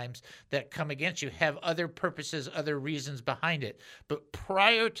harder times that come against you have other purposes, other reasons behind it. But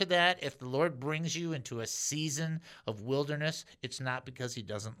prior to that, if the Lord brings you into a season of wilderness, it's not because he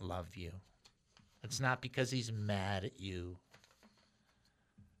doesn't love you. It's not because he's mad at you.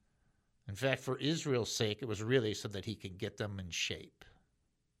 In fact, for Israel's sake, it was really so that he could get them in shape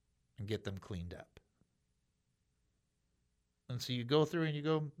and get them cleaned up. And so you go through and you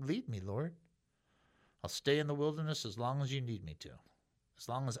go, lead me, Lord. I'll stay in the wilderness as long as you need me to, as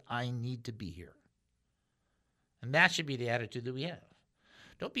long as I need to be here. And that should be the attitude that we have.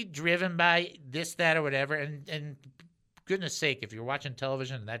 Don't be driven by this, that, or whatever. And goodness sake, if you're watching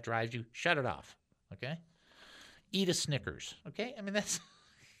television and that drives you, shut it off, okay? Eat a Snickers, okay? I mean, that's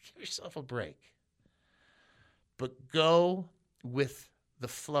give yourself a break. But go with the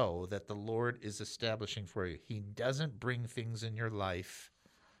flow that the Lord is establishing for you. He doesn't bring things in your life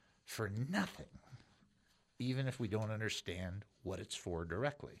for nothing, even if we don't understand what it's for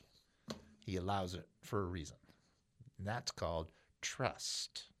directly. He allows it for a reason. And that's called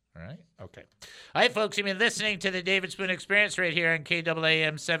trust. All right? Okay. All right, folks, you've been listening to the David Spoon Experience right here on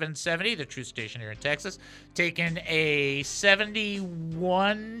KAAM 770, the Truth Station here in Texas. Taking a 72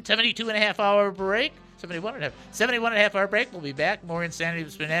 and a half hour break. 71 and a half hour break. We'll be back. More Insanity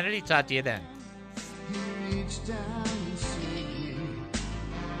with Spoonanity. Talk to you then.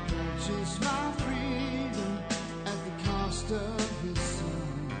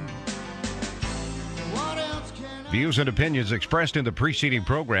 Views and opinions expressed in the preceding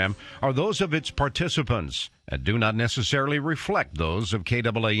program are those of its participants and do not necessarily reflect those of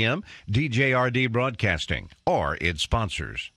KAAM, DJRD Broadcasting, or its sponsors.